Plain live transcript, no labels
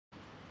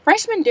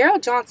Freshman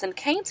Daryl Johnson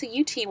came to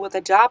UT with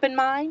a job in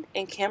mind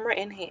and camera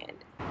in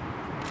hand.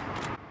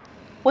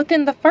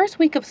 Within the first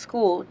week of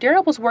school,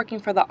 Daryl was working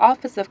for the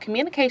Office of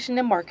Communication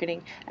and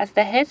Marketing as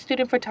the head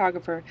student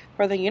photographer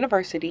for the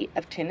University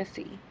of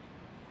Tennessee.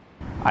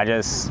 I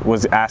just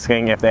was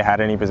asking if they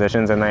had any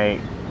positions, and they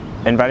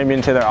invited me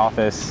into their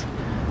office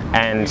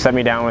and set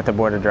me down with the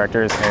board of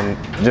directors and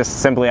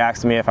just simply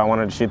asked me if I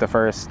wanted to shoot the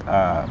first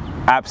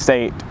App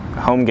State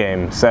home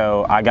game.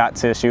 So I got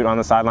to shoot on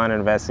the sideline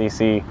of an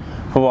SEC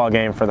football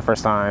game for the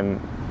first time,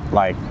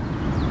 like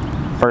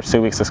first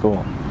 2 weeks of school.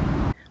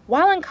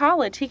 While in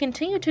college, he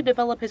continued to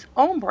develop his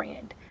own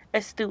brand,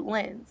 Astute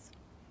Lens.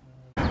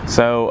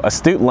 So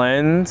Astute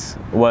Lens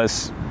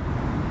was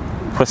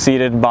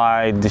preceded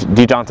by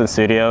D. Johnson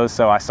Studios.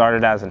 So I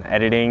started as an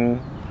editing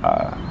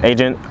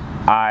agent.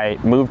 I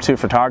moved to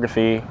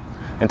photography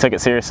and took it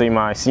seriously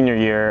my senior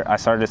year. I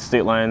started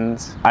Astute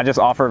Lens. I just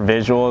offer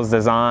visuals,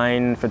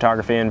 design,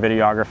 photography, and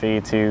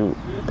videography to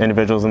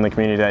individuals in the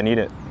community that need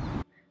it.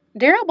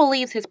 Daryl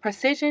believes his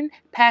precision,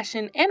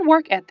 passion, and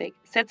work ethic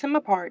sets him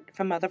apart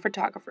from other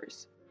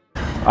photographers.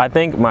 I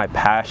think my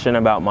passion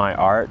about my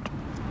art,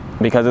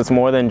 because it's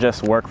more than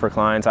just work for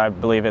clients, I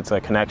believe it's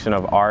a connection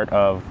of art,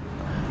 of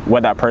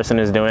what that person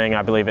is doing.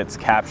 I believe it's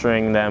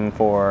capturing them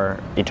for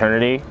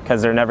eternity,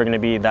 because they're never going to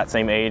be that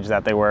same age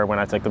that they were when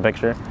I took the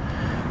picture.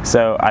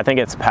 So I think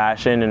it's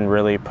passion and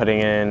really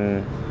putting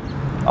in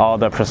all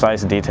the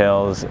precise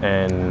details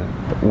and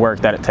work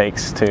that it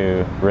takes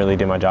to really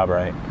do my job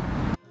right.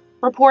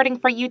 Reporting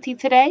for UT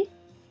Today,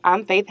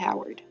 I'm Faith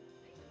Howard.